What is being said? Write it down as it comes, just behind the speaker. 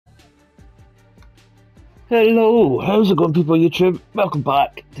Hello, how's it going people of YouTube? Welcome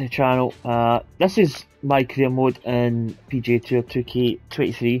back to the channel. This is my career mode in PGA Tour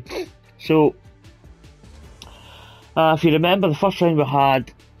 2K23. So, if you remember, the first round we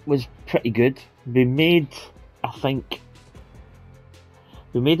had was pretty good. We made, I think,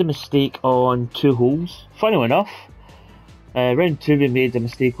 a mistake on 2 holes. Funny enough, round 2 we made a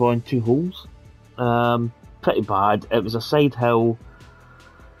mistake on 2 holes. Pretty bad. It was a side hill.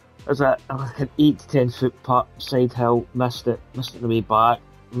 It was like an 8 to 10 foot putt, side hill, missed it on the way back,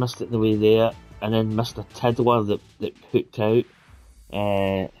 missed it on the way there, and then missed a tiddler that hooked out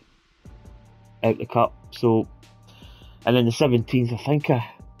the cup. So, and then the 17th, I think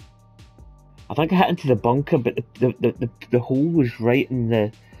I hit into the bunker, but the hole was right in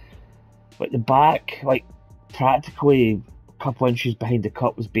the back, like practically a couple inches behind the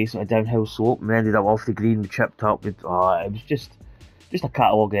cup was basically a downhill slope, and we ended up off the green, we chipped up. It was just a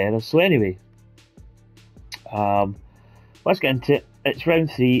catalogue error. So anyway, let's get into it. It's round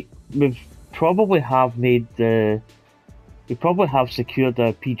 3. We probably have secured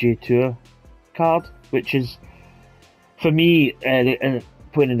a PGA Tour card, which is, for me, playing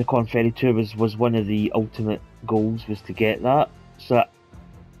in the Corn Ferry Tour was one of the ultimate goals, was to get that. So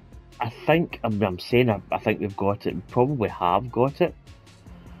I think, I think we've got it. We probably have got it.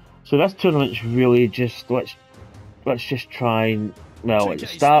 So this tournament's really just, let's just try and, well,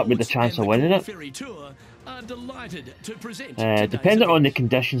 start with the chance of winning it. Depending on the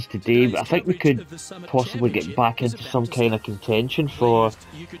conditions today, but I think we could possibly get back into some kind of contention for,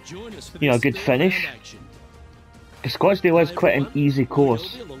 a good finish. Because Scottsdale is quite an easy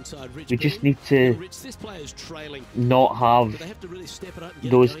course. We just need to not have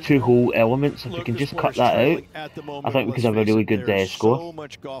those 2-hole elements. If we can just cut that out, I think we could have a really good score. So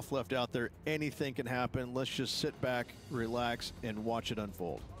much golf left out there. Anything can happen. Let's just sit back, relax, and watch it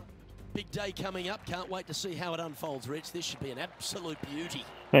unfold. Big day coming up. Can't wait to see how it unfolds, Rich. This should be an absolute beauty.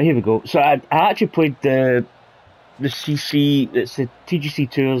 Right, here we go. So I actually played the CC. It's the TGC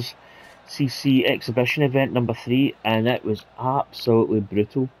Tours CC exhibition event number 3, and it was absolutely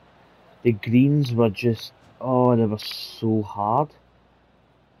brutal. The greens were just, oh, they were so hard.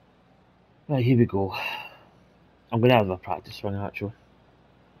 Right, here we go. I'm going to have a practice swing actually.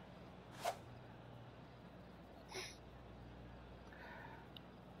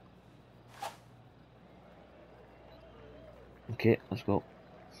 Okay, let's go.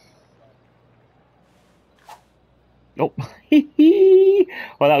 Nope.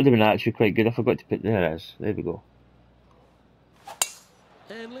 Well, that would have been actually quite good. I forgot to put, there it is. There we go.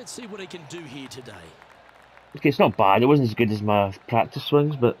 And let's see what he can do here today. Okay, it's not bad. It wasn't as good as my practice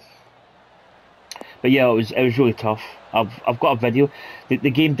swings, but yeah, it was really tough. I've got a video. The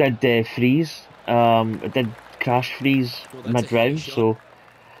game did freeze. It did crash freeze mid round. So,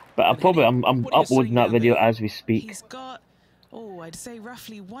 but I'm uploading that video as we speak. He's got, I'd say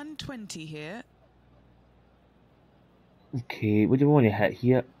roughly 120 here. Okay, what do we want to hit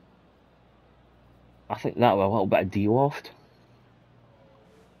here? I think that was a little bit of D-loft.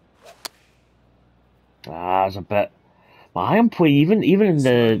 There's a bit. My iron play, even in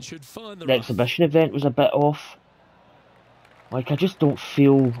the exhibition event, was a bit off. Like, I just don't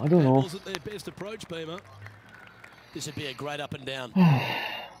feel, I don't know. Wasn't their best approach, Beamer. This would be a great up and down.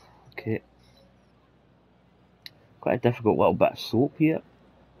 Okay. Quite a difficult little bit of slope here.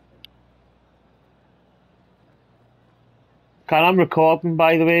 Can, I'm recording,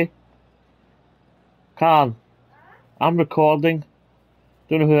 by the way. Can, I'm recording.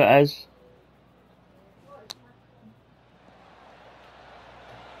 Don't know who it is.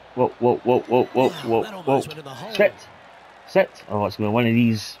 Whoa. Sit. Oh, it's going to be one of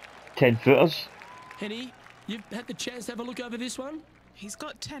these 10-footers. Henny, you've had the chance to have a look over this one? He's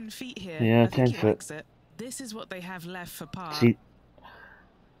got 10 feet here. Yeah, I think 10 foot. Likes it. This is what they have left for par. See,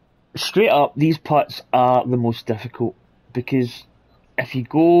 straight up, these putts are the most difficult, because if you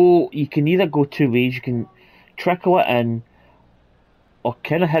can either go 2 ways. You can trickle it in, or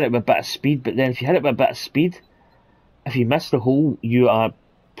kind of hit it with a bit of speed. But then if you hit it with a bit of speed, if you miss the hole, you are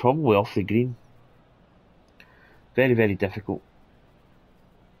probably off the green. Very, very difficult.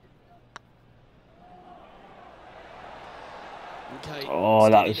 Okay, oh,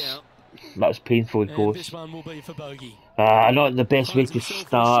 that was painfully close. This one will be for bogey. Not the best way to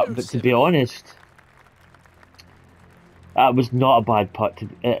start, but to be honest, that was not a bad putt.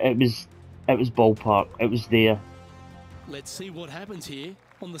 It was ballpark. It was there. Let's see what happens here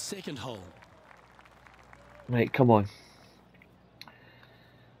on the second hole. Right, come on.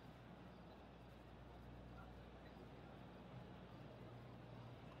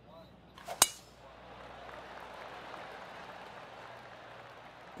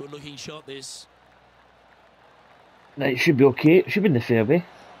 Good looking shot this. It should be okay. It should be in the fairway.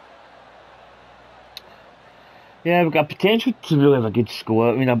 Yeah, we've got potential to really have a good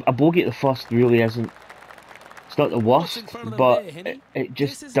score. I mean, a bogey at the first really isn't. It's not the What's in worst, front of them but there, Henny? it This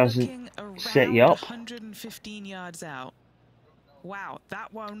just is doesn't looking set you around up. 115 yards out. Wow,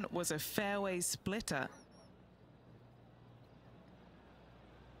 that one was a fairway splitter.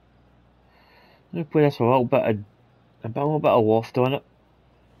 I'm gonna play this with a little bit of loft on it.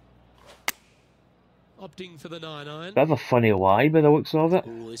 Opting for the 9-iron. Bit of a funny lie by the looks of it.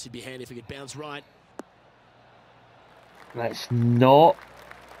 Oh, this would be handy if we could bounce right. That's not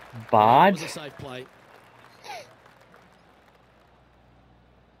That bad. was a safe play.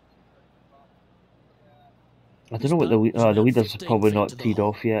 I don't know what the leader's probably not teed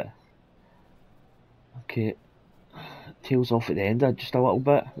off yet. Okay, tails off at the end just a little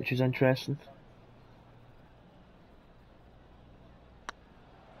bit, which is interesting.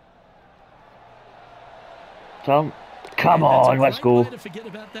 Tom, come on, let's go.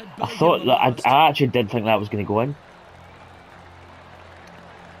 I thought that I actually did think that was going to go in.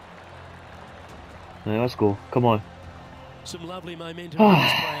 Right, let's go. Come on. Some lovely momentum for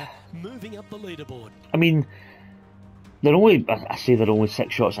this player, moving up the leaderboard. I mean, I say they're only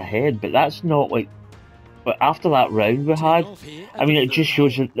 6 shots ahead, but that's not like. But after that round we had, I mean, it just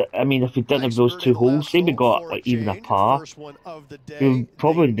shows that. I mean, if we didn't have those 2 holes, say we got like even a par, we would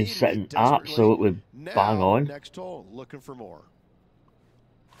probably be sitting absolutely bang on. Next hole, looking for more.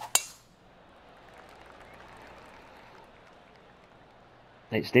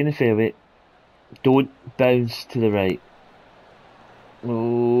 Right, stay in the fairway. Don't bounce to the right.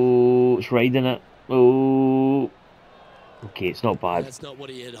 Oh, it's riding it. Oh, okay, it's not bad. That's not what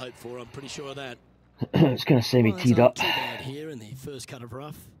he had hoped for. I'm pretty sure of that. It's kind of semi-teed Well, up. that's not too bad here in the first cut of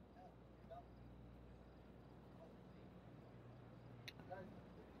rough.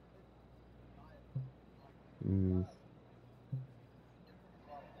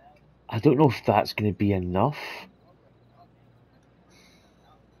 I don't know if that's going to be enough.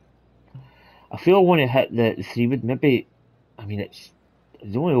 I feel I want to hit the 3-wood. Maybe, I mean, I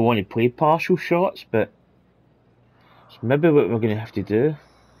don't really want to play partial shots, but it's maybe what we're going to have to do.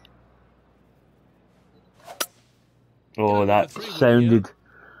 Oh, that sounded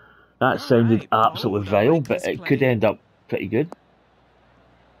absolutely vile, but it could end up pretty good.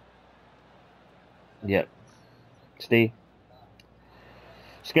 Yep. Stay.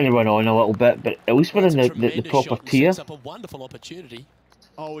 It's going to run on a little bit, but at least we're in the proper tier. Up a wonderful opportunity.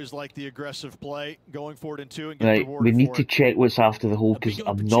 Always like the aggressive play, going for it in 2 and get Right, rewarded we need for to it. check what's after the hole because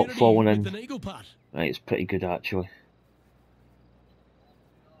I'm not falling in. An eagle putt. Right, it's pretty good actually.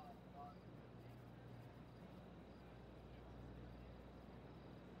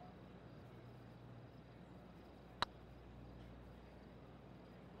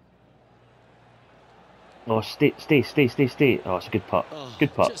 Oh, stay. Oh, it's a good putt. Oh,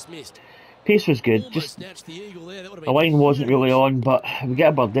 Good putt. just missed. Pace was good. Almost Just snatched the eagle there. That would have the been line wasn't really on, but we get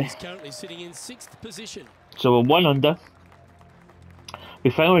a birdie. He's currently sitting in 6th position. So we're 1 under.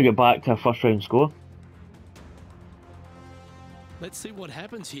 We finally get back to our first round score. Let's see what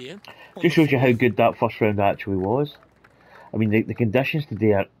happens here. Just shows you how good that first round actually was. I mean, the conditions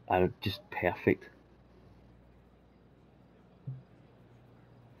today are just perfect.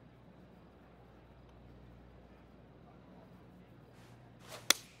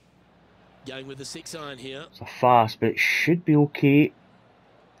 Going with the 6-iron here. It's a fast, but it should be okay.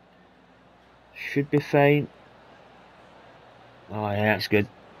 Should be fine. Oh yeah, that's good.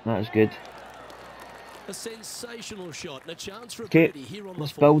 That is good. A sensational shot and a chance for a Okay, birdie here on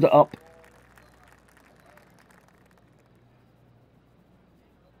let's the build it up.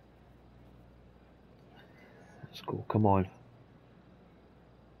 Let's go, come on.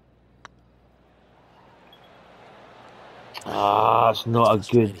 Ah, it's not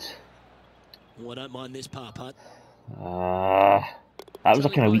a good. Oh, I don't mind this par putt. That was a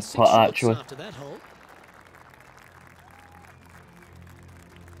kind of weak putt actually. After that hole.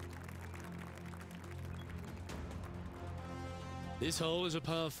 This hole is a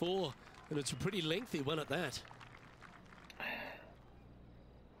par 4, and it's a pretty lengthy one at that.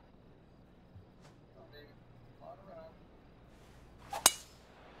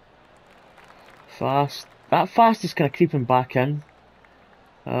 Fast. That fast is kind of creeping back in.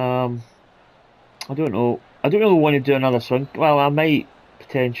 I don't know. I don't really want to do another swing. Well, I might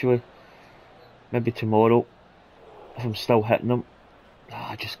potentially. Maybe tomorrow, if I'm still hitting them.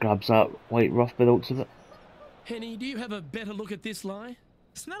 Just grabs that white rough by the looks of it. Henny, do you have a better look at this lie?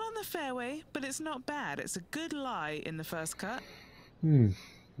 It's not on the fairway, but it's not bad. It's a good lie in the first cut. Right,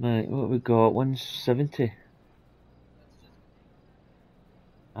 what have we got? 170.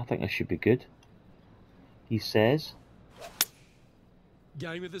 I think this should be good. He says.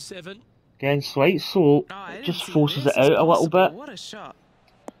 Game of the 7. Again, slight slow. Oh, I It didn't just see forces this it as out a little possible. bit. What a shot.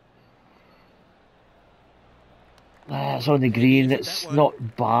 It's on the green. It's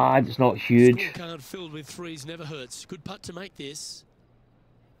not bad. It's not huge. Scorecard filled with threes never hurts. Good putt to make this.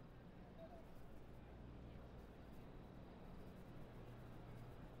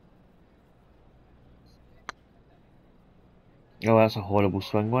 Oh, that's a horrible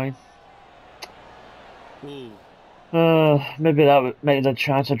swing line. Ooh. Maybe that might have had a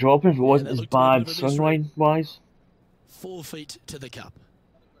chance of dropping if it wasn't that as looked to be a bit bad of a swing misery. line wise. 4 feet to the cup.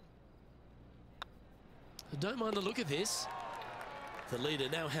 I don't mind the look of this. The leader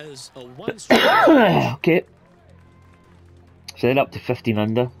now has a 1-stroke. Okay. So they're up to 15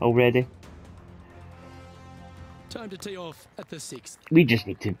 under already. Time to tee off at the 6th. We just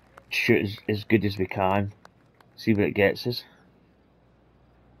need to shoot as good as we can. See where it gets us.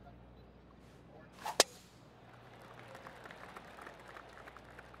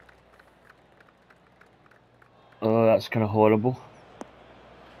 Oh, that's kind of horrible.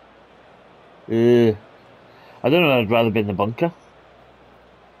 I don't know, I'd rather be in the bunker.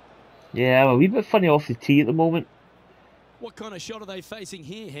 Yeah, I'm a wee bit funny off the tee at the moment. What kind of shot are they facing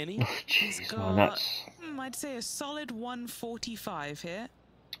here, Henny? Oh, jeez, man, that's... I'd say a solid 145 here.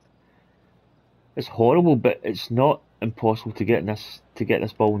 It's horrible, but it's not impossible to get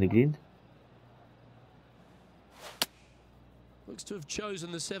this ball in the green. Looks to have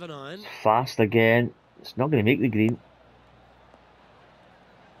chosen the 7-iron. Fast again. It's not going to make the green.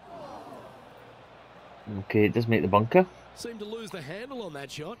 Okay, it does make the bunker. Seemed to lose the handle on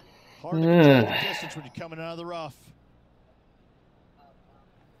that shot. Hard to control the distance when you're coming out of the rough.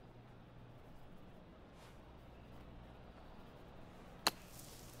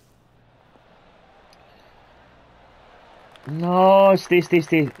 No,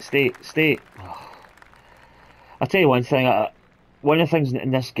 stay. Oh. I'll tell you one thing. One of the things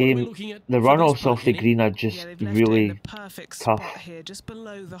in this game, the runoffs off the green are just they've left really it in the perfect tough. spot here, just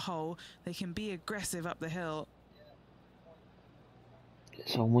below the hole. They can be aggressive up the hill.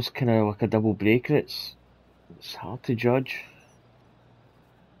 It's almost kind of like a double breaker. It's hard to judge.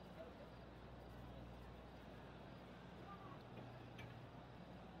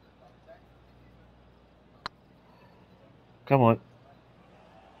 Come on.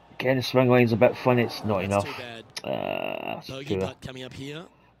 Again, the swing line's a bit funny. It's not enough. Too bad. That's Bogey poor. putt coming up here.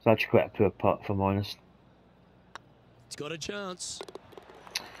 It's actually quite a poor putt, if I'm honest. It's got a chance.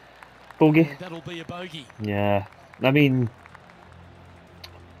 Bogey. And that'll be a bogey. Yeah. I mean,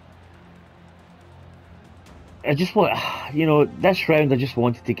 I just want, you know, this round I just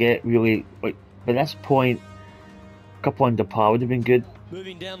wanted to get really, like, by this point, a couple under par would have been good.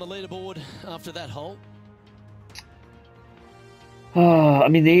 Moving down the leaderboard after that hole. I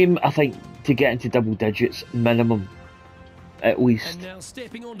mean, the aim, I think, to get into double digits minimum, at least. And now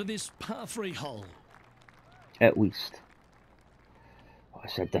stepping onto this par 3 hole. At least. Oh,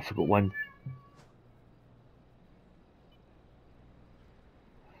 it's a difficult one.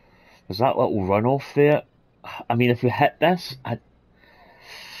 There's that little runoff there. I mean, if we hit this, I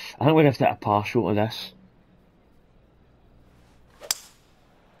think we'd have to hit a partial to this.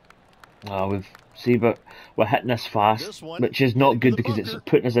 But we're hitting this fast, which is not good because it's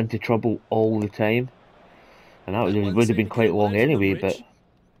putting us into trouble all the time. And that would have been quite long anyway, but...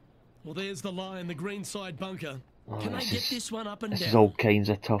 Well, there's the line, the green side bunker. Can they get this one up and down? This is all kinds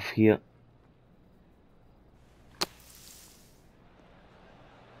of tough here.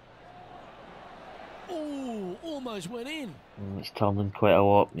 Oh, almost went in. It's turning quite a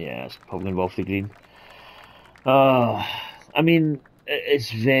lot. Yeah, it's probably going to be off the green. I mean,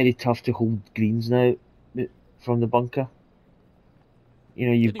 it's very tough to hold greens now from the bunker. You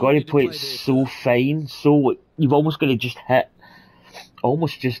know, you've got to play it so fine, so you've almost got to just hit,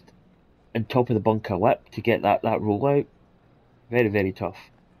 almost just on top of the bunker lip to get that rollout. Very, very tough.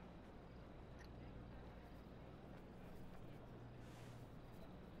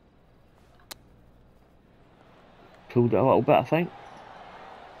 Pulled it a little bit, I think.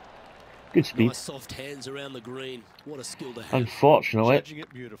 Good speed. Nice soft hands around the green. What a skill to have. Unfortunately, Judging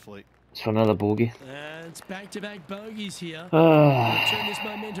it beautifully. It's for another bogey. And it's back-to-back bogeys here. Turn this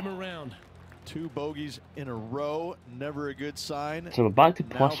momentum around. 2 bogeys in a row, never a good sign. So we're back to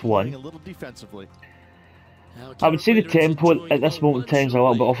Now +1. playing a little defensively. I would say the tempo at this moment in time is a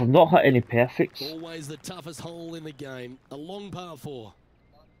little bit off. I've not hit any perfects. Always the toughest hole in the game. A long par 4.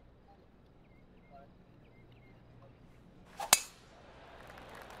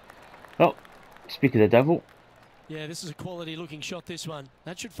 Oh, speak of the devil. Yeah, this is a quality looking shot, this one.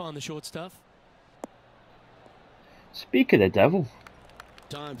 That should find the short stuff. Speak of the devil.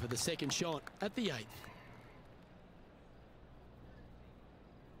 Time for the second shot at the 8th.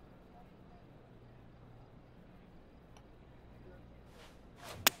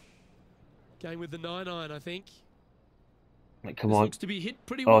 Going with the 9-iron, I think. Like, come This on. looks to be hit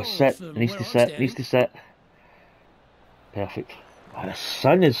pretty Oh, well set. from Needs where to I'm set. standing. Needs to set. Perfect. Oh, the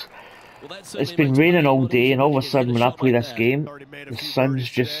sun is... Well, that It's certainly been makes it raining a all lot day, easier and all when of you a can hit sudden when I shot play like this that. game, Already made a the few sun's birdies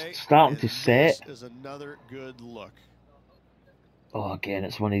just today, starting to and set. This is another good look. Oh, again,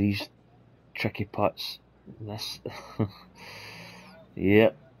 it's one of these tricky putts. This...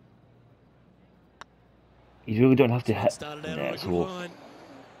 Yep. You really don't have to This one hit... started out Yeah, on a it's good low. line.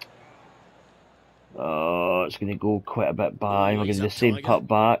 Oh, it's going to go quite a bit by. Oh, We're he's getting the up, same Tiger. putt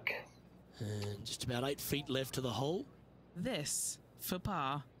back. And just about 8 feet left to the hole. This for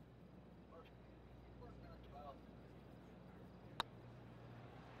par.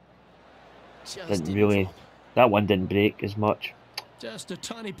 Just Didn't really... drop. That one didn't break as much. Just a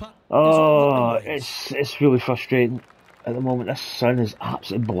tiny putt. Oh, it's really frustrating at the moment. This sun is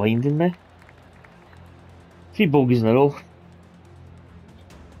absolutely blinding me. 3 bogeys in a row.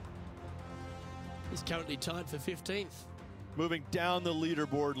 He's currently tied for 15th. Moving down the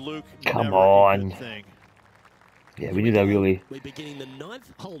leaderboard, Luke. Come never on. A good thing. Yeah, we need a really We're beginning the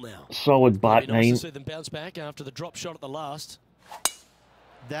 9th hole now. solid back It'd be nice nine. to see them bounce back after the drop shot at the last.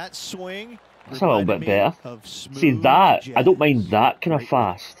 That swing. That's a little bit reminded me better. of See smooth that, I don't jazz. mind that kind of Great look.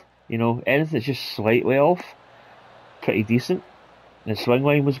 fast. You know, anything that's just slightly off, pretty decent. The swing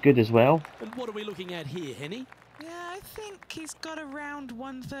line was good as well. And what are we looking at here, Henny? Yeah, I think he's got around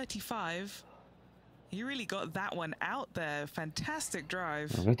 135. He really got that one out there. Fantastic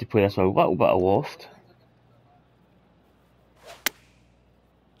drive. I'm going to play this a little bit aloft.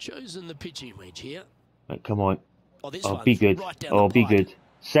 Chosen the pitching wedge here. Right, come on. Oh, this Oh, one's be good. right down Oh, the be pipe. good.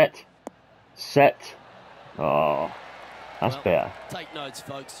 Sit. Sit. Oh, that's Well, better. Take notes,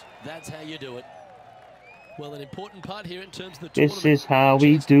 folks. That's how you do it. Well, an important part here in terms of the This tournament. is how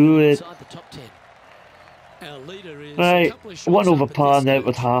we Chance to do be it. inside the top 10. Our leader is a Right, couple of shots one over up at par this now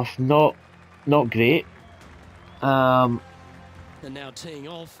with stage. half. Not great. And now teeing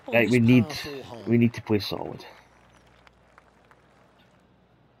off on Right, this we par 4 hole. need to play solid.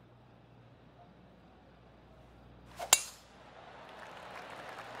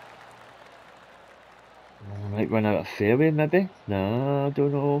 I might run out of fairway, maybe? No, I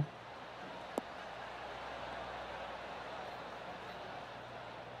don't know.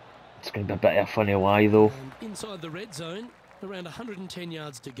 It's going to be a bit of a funny lie, though. And inside the red zone, around 110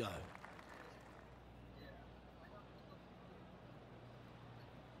 yards to go.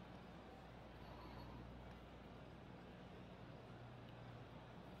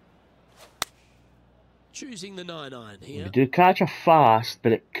 Choosing the 9-iron here. We do catch a fast,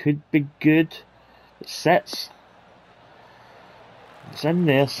 but it could be good. It sits. It's in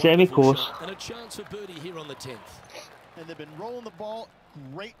there, Wonderful semi-close. shot, and a chance for birdie here on the 10th. And they've been rolling the ball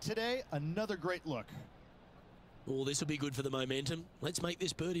great today. Another great look. Oh, this will be good for the momentum. Let's make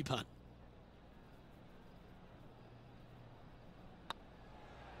this birdie putt.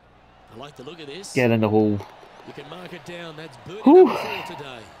 I like the look of this. Get in the hole. You can mark it down. That's birdie Whew. number 4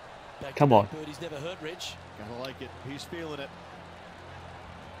 today. Back Come to on. back birdies never hurt, Rich. Gotta like it. He's feeling it.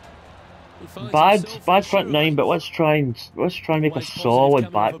 He finds Bad himself front sure nine, of but it. let's try and make a Always positive solid coming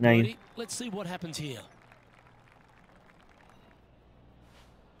off back a nine. birdie. Let's see what happens here.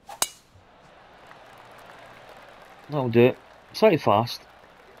 That'll do it. Slightly fast.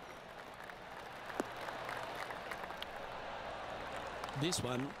 This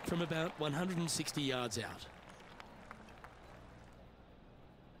one from about 160 yards out.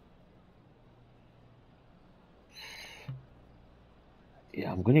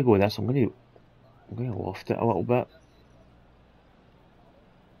 Yeah, I'm gonna go with this. I'm gonna loft it a little bit.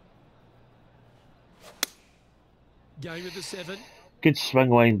 Going with the 7. Good swing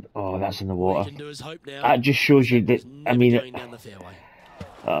line. Oh, that's in the All he water. can do is hope now. That just shows you that. Was I never mean, going down the fairway.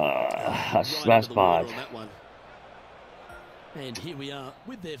 that's Right into the water bad. on that one. And here we are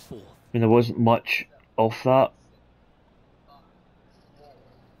with their 4th. I mean, there wasn't much off that.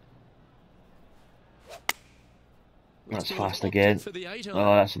 That's fast again. For the 8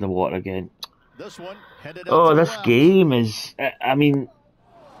 Oh, that's in the water again. This one headed out Oh, to the this left. game is. I mean,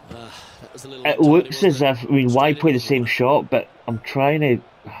 that was a little it untidy, looks wasn't as it? if. I mean, why Straight play the into same water. shot? But I'm trying to.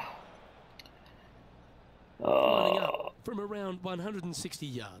 Lining up from around 160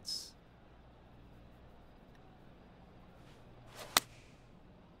 yards.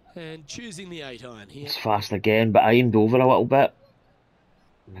 And choosing the 8-iron here. It's fast again, but I aimed over a little bit.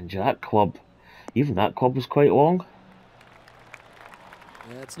 And that club, even that club was quite long.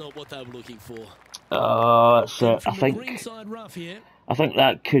 That's not what they were looking for. That's And it. from the green side rough here. I think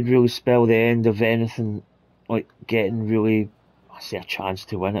that could really spell the end of anything, like getting really, I say a chance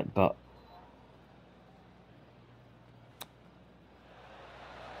to win it, but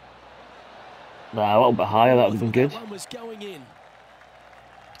Nah, a little bit higher, that would have been good. That one was going in.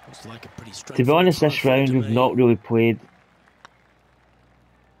 Looks like a pretty To be honest, this straightforward round to we've me. not really played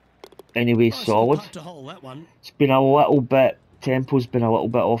anyway Nice little solid. putt to hole, that one. It's been a little bit, tempo's been a little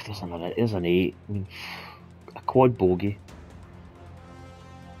bit off. There's an 8. I mean, a quad bogey.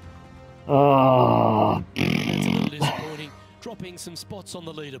 Oh. That's a little disappointing, dropping some spots on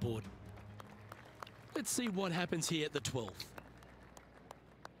the leaderboard. Let's see what happens here at the 12th.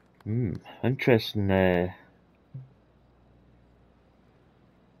 Interesting.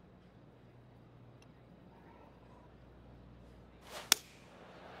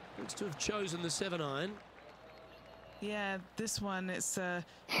 Looks to have chosen the 7-iron. Yeah, this one, it's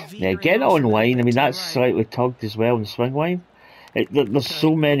Yeah, get it online. I mean, that's right. slightly tugged as well in swing line. There's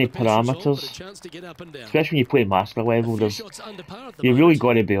so many parameters, especially when you play master level. You really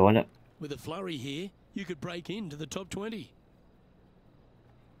got to be on it. With a flurry here, you could break into the top 20.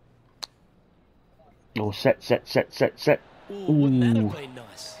 Oh, sit. Ooh, wouldn't that have been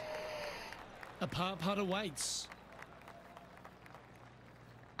nice? A par putt awaits.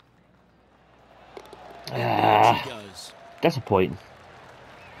 There she goes. Disappointing.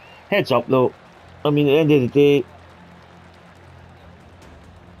 Heads up though. I mean, at the end of the day,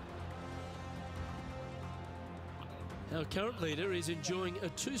 Our current leader is enjoying a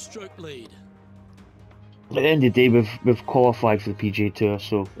 2-stroke lead. at the end of the day, we've qualified for the PGA Tour,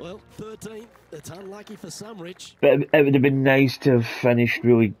 so. Well, 13th. It's unlucky for some, Rich. But it would have been nice to have finished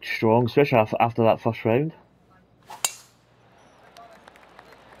really strong, especially after that first round.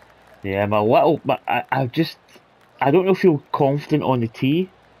 Yeah, I don't feel confident on the tee.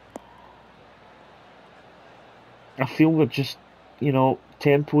 I feel we're just,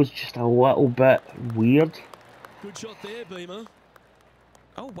 tempo's just a little bit weird. Good shot there, Beamer.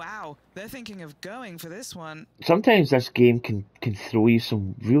 Oh, wow. They're thinking of going for this one. Sometimes this game can throw you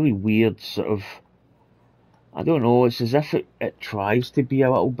some really weird sort of, I don't know, it's as if it tries to be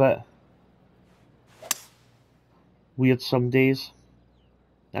a little bit weird some days.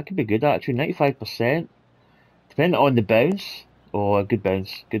 That could be good actually, 95%. Depending on the bounce. Oh, a good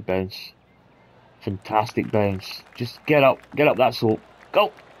bounce, Fantastic bounce. Just get up that slope.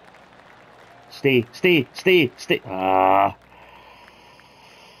 Go! Stay. Ah.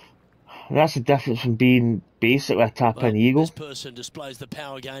 That's the difference from being basically a tap-in eagle. This person displays the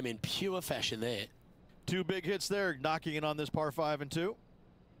power game in pure fashion there. 2 big hits there, knocking in on this par 5 and 2.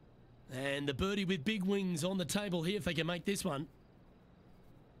 And the birdie with big wings on the table here if they can make this one.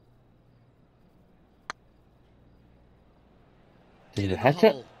 Did it hit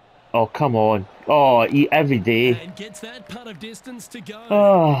it? Oh, come on. Oh, every day. And gets that putt of distance to go.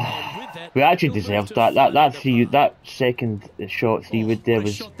 Oh, that, we actually deserved that. That second shot 3-wood there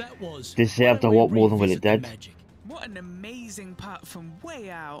was deserved a lot more than what it did. What an amazing putt from way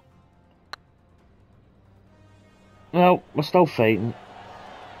out. Well, we're still fighting.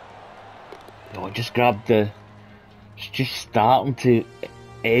 Oh, just just starting to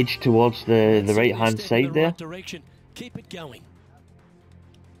edge towards the right-hand side there. Direction. Keep it going.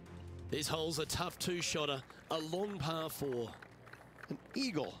 This hole's a tough 2-shotter, a long par 4. An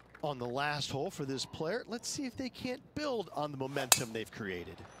eagle on the last hole for this player. Let's see if they can't build on the momentum they've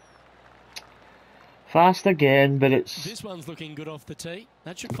created. Fast again, but it's... This one's looking good off the tee.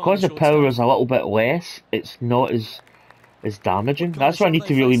 That should because the power is a little bit less, it's not as damaging. That's why I need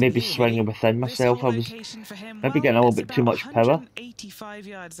to really maybe swing within myself. I was maybe getting a little bit too much power. 185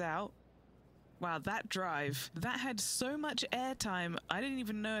 yards out. Wow, that drive, that had so much airtime, I didn't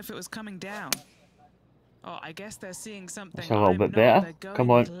even know if it was coming down. Oh, I guess they're seeing something. It's a little bit better. Come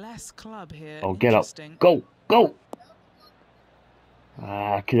on. Less club here. Oh, get up. Go!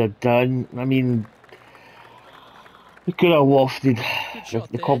 I could have done, I mean, we could have wafted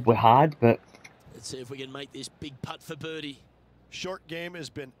the club we had, but... Let's see if we can make this big putt for birdie. Short game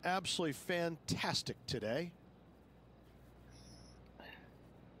has been absolutely fantastic today.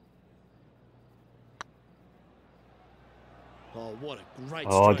 Oh, what a great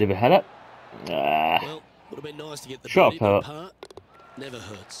Oh, stroke. did we hit it? Well, would have been nice to get the shut birdie, up, but par never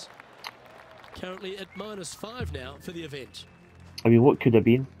hurts. Currently at -5 now for the event. I mean, what could have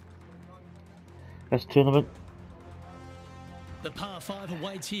been this tournament? The par 5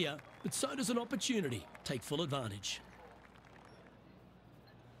 awaits here, but so does an opportunity. Take full advantage.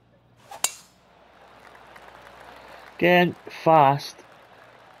 Again, fast.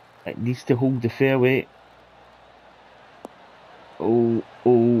 It needs to hold the fairway. Oh.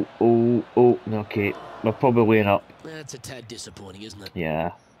 Okay, we're probably weighing up. That's a tad disappointing, isn't it?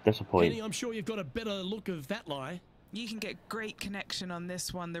 Yeah, disappointing. Kenny, I'm sure you've got a better look of that lie. You can get great connection on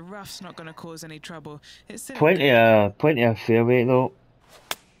this one. The rough's not going to cause any trouble. It's Plenty of fairway though.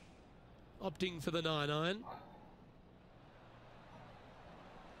 opting for the 9-iron.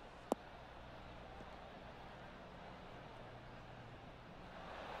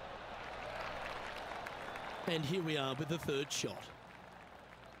 And here we are with the third shot.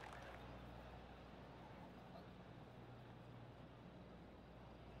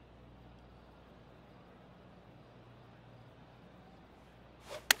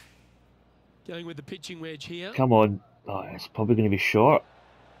 Going with the pitching wedge here. Come on. Oh, it's probably going to be short.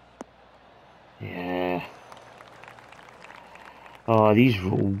 Yeah. Oh, these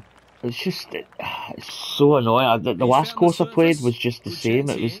roll. It's just, it's so annoying. The last course I played was just the same.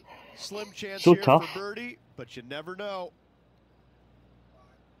 It was Slim chance so here tough. for birdie, but you never know.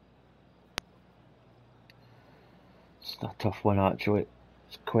 It's a tough one, actually.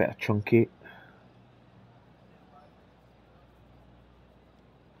 It's quite a chunky.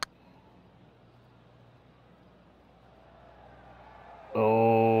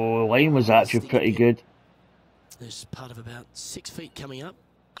 Oh, the line was actually pretty good. There's part of about 6 feet coming up.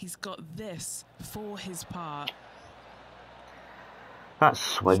 He's got this for his part. That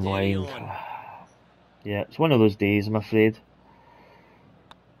swing Steady line. on. Yeah, it's one of those days, I'm afraid.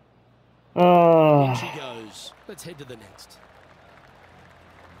 In she goes. Let's head to the next.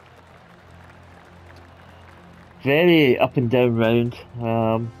 Very up and down round.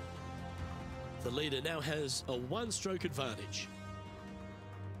 The leader now has a one-stroke advantage.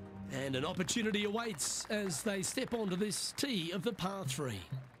 And an opportunity awaits as they step onto this tee of the par 3.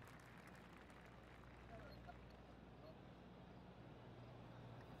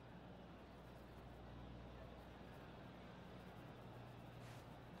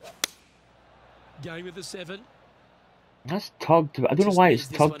 Going with the 7. That's tugged. I don't know why it's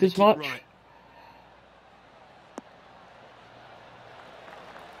tugged as much. Right.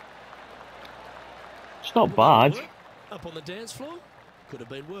 It's not bad. Up on the dance floor. Could have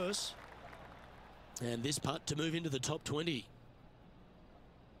been worse. And this putt to move into the top 20.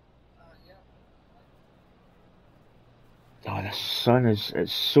 Oh, the sun is,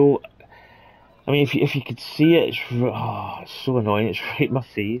 it's so... I mean, if you could see it, it's so annoying. It's right in my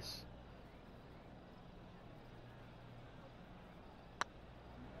face.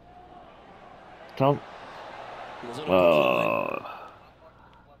 Tom. Oh,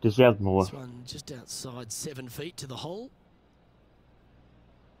 deserved more. This one just outside 7 feet to the hole.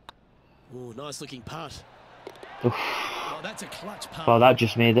 Oh, nice looking putt. Oof. Oh, that's a clutch putt. Oh, that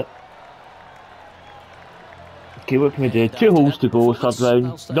just made it. Okay, what can we do? 2 holes to go, third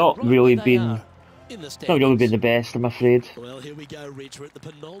round. Not really been the best, I'm afraid. Well, here we go, Rich. We're at the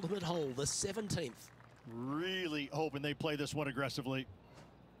penultimate hole, the 17th. Really hoping they play this one aggressively.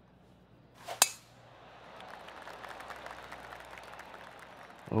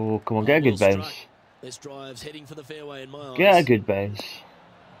 Oh, come on, get a good bounce. This drive's heading for the fairway in my eyes. Get a good bounce.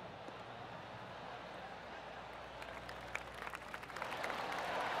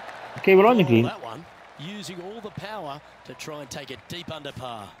 Okay, we're on the green. That one, using all the power to try and take it deep under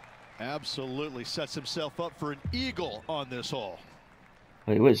par. Absolutely sets himself up for an eagle on this hole.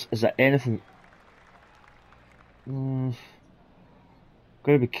 Wait, is that anything?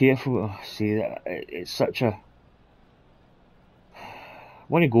 Gotta be careful. Oh, see, that it's such a...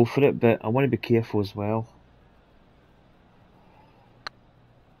 I want to go for it, but I want to be careful as well.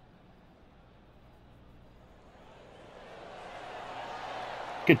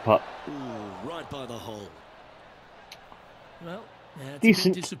 Good putt. Ooh, right by the hole. Well, that's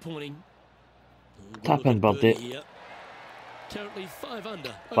decent. A bit disappointing. Tap in birdie. Currently 5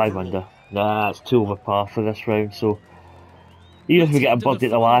 under. 5 under. Nah, it's 2 over par for this round. So even if we get a birdie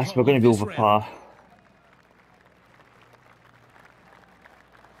at the last, we're going to be over par.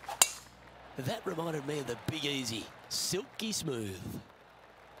 That reminded me of the Big Easy. Silky smooth.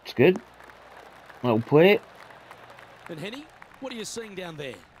 It's good. Little play. And Henny, what are you seeing down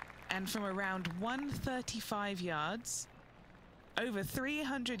there? And from around 135 yards, over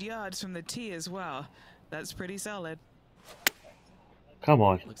 300 yards from the tee as well. That's pretty solid. Come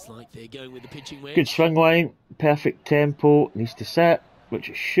on. Looks like they're going with the pitching wedge. Good swing line. Perfect tempo. Needs to set, which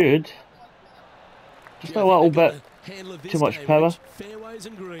it should. Just a little bit too much power. Fairways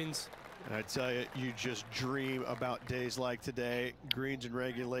and greens. I tell you, you just dream about days like today. Greens and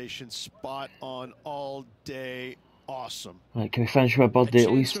regulation, spot on all day. Awesome. Right, can we finish with a birdie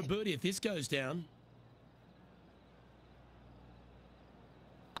at least? For a birdie if this goes down.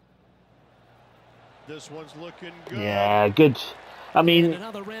 This one's looking good. Yeah, good. I mean, And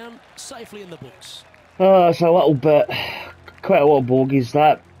another round safely in the books. it's a little bit, quite a lot of bogeys.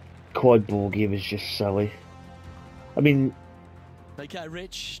 That quad bogey was just silly. I mean, Okay,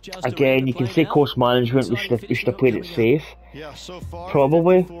 Rich, just Again, you can say course management, we should have played it safe. Yeah, so far,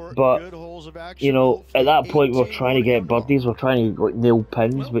 Probably, 54 but good holes of action, you know, hopefully at that point we're 18 trying more to get come tomorrow. birdies, we're trying to like nail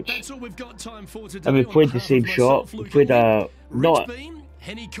pins, Well, which, that's all we've got time for today. and we On played the behalf same of shot. myself, We Luke played Owen, a Rich not Bean,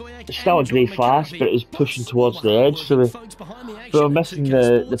 Henny Koyak, it's still a and grey John fast, McCarthy. but it was pushing Boss, all towards the the edge, so hard-working we folks behind the were action at missing 2K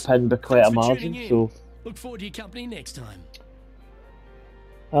the Sports. pin by quite Thanks a for margin. tuning in. So Look forward to your company next time.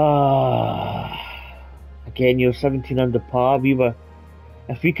 again, you're 17 under par. We were,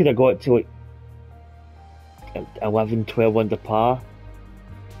 if we could have got to like 11, 12 under par,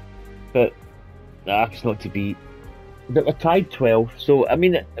 but that's not to beat. But we're tied 12, so I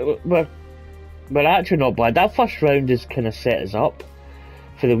mean, we're actually not bad. That first round has kind of set us up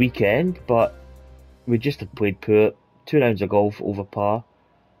for the weekend, but we just have played poor. 2 rounds of golf over par,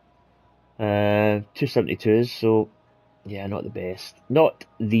 272s. So yeah, not the best. Not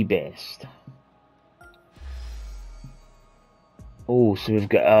the best. Oh, so we've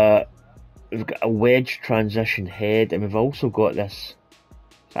got a wedge transition head, and we've also got that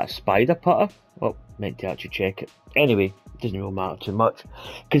spider putter. Well, meant to actually check it. Anyway, it doesn't really matter too much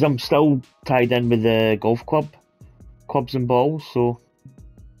because I'm still tied in with the golf clubs and balls. So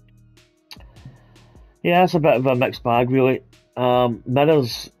yeah, it's a bit of a mixed bag, really.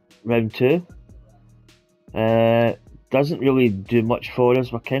 Mirrors round 2 doesn't really do much for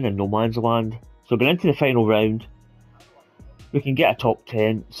us. We're kind of no man's land. So going into the final round, we can get a top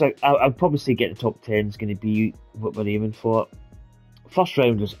 10. So I'd probably say getting a top 10 is going to be what we're aiming for. First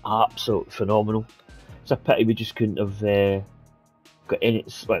round was absolutely phenomenal. It's a pity we just couldn't have got any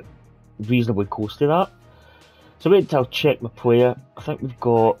reasonably close to that. So wait until I check my player. I think we've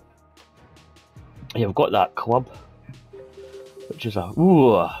got that club, which is a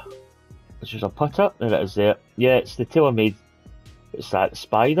putter. There it is there. Yeah, it's the TaylorMade. It's that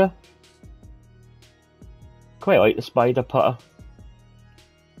spider. Quite like the spider putter.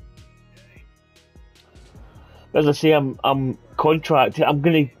 As I say, I'm contracted. I'm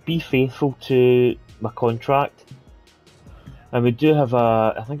going to be faithful to my contract, and we do have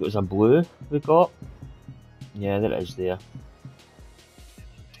I think it was a blue we got. Yeah, there it is there.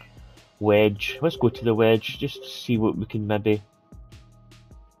 Wedge. Let's go to the wedge just to see what we can maybe.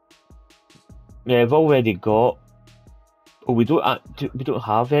 Yeah, I've already got. Oh, we don't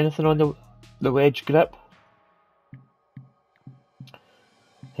have anything on the wedge grip.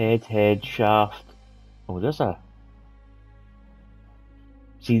 Head, shaft. Oh, there's a.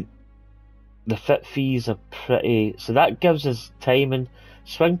 See, the fit fees are pretty. So that gives us timing.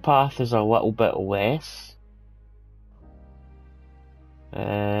 Swing path is a little bit less.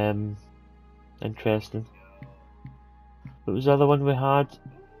 Interesting. What was the other one we had?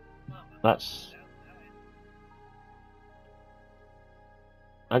 That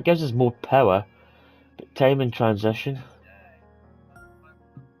gives us more power, but time and transition.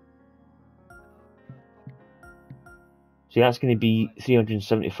 So that's going to be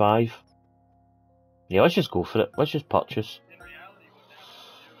 375. Yeah, let's just go for it. Let's just purchase.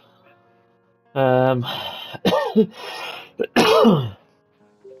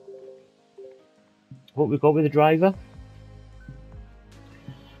 What we got with the driver?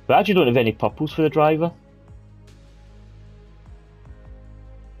 We actually don't have any purples for the driver.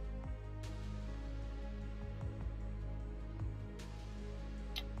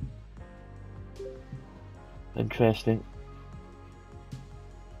 Interesting.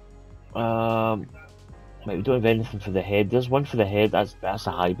 Right, we don't have anything for the head. There's one for the head. That's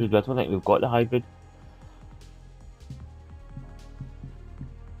a hybrid, but I don't think we've got the hybrid.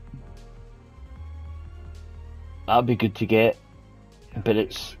 That'd be good to get, but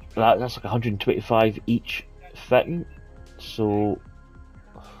that's like 125 each fitting. So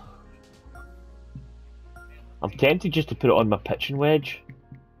I'm tempted just to put it on my pitching wedge.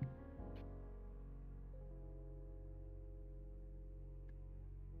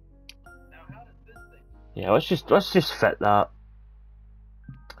 Yeah, let's just fit that.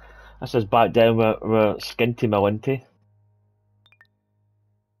 This is back down we're skinty Malinty.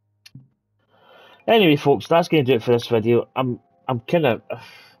 Anyway, folks, that's going to do it for this video. I'm kind of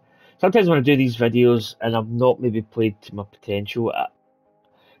sometimes when I do these videos and I've not maybe played to my potential,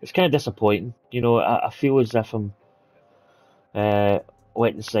 it's kind of disappointing. You know, I feel as if I'm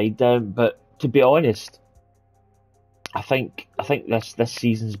letting the side down. But to be honest, I think this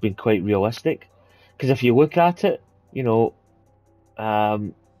season's been quite realistic. Because if you look at it, we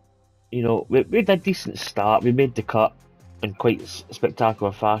had a decent start. We made the cut in quite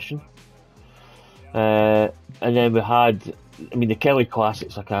spectacular fashion, and then we had, the Kelly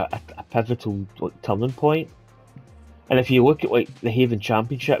Classic's like a pivotal turning point. And if you look at the Haven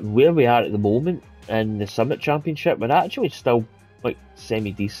Championship, where we are at the moment, and the Summit Championship, we're actually still like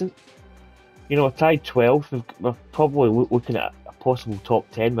semi-decent. You know, I tied 12th. We're probably looking at a possible top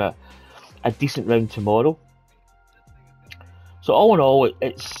 10 with a decent round tomorrow. So all in all,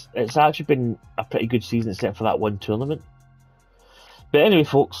 it's actually been a pretty good season except for that one tournament. But anyway,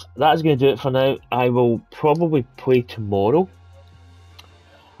 folks, that is going to do it for now. I will probably play tomorrow.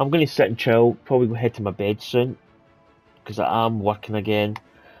 I'm going to sit and chill, probably go head to my bed soon, because I am working again.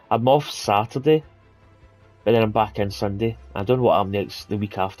 I'm off Saturday, but then I'm back in Sunday. I don't know what I'm next the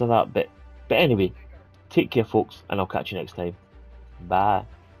week after that, but anyway, take care, folks, and I'll catch you next time. Bye.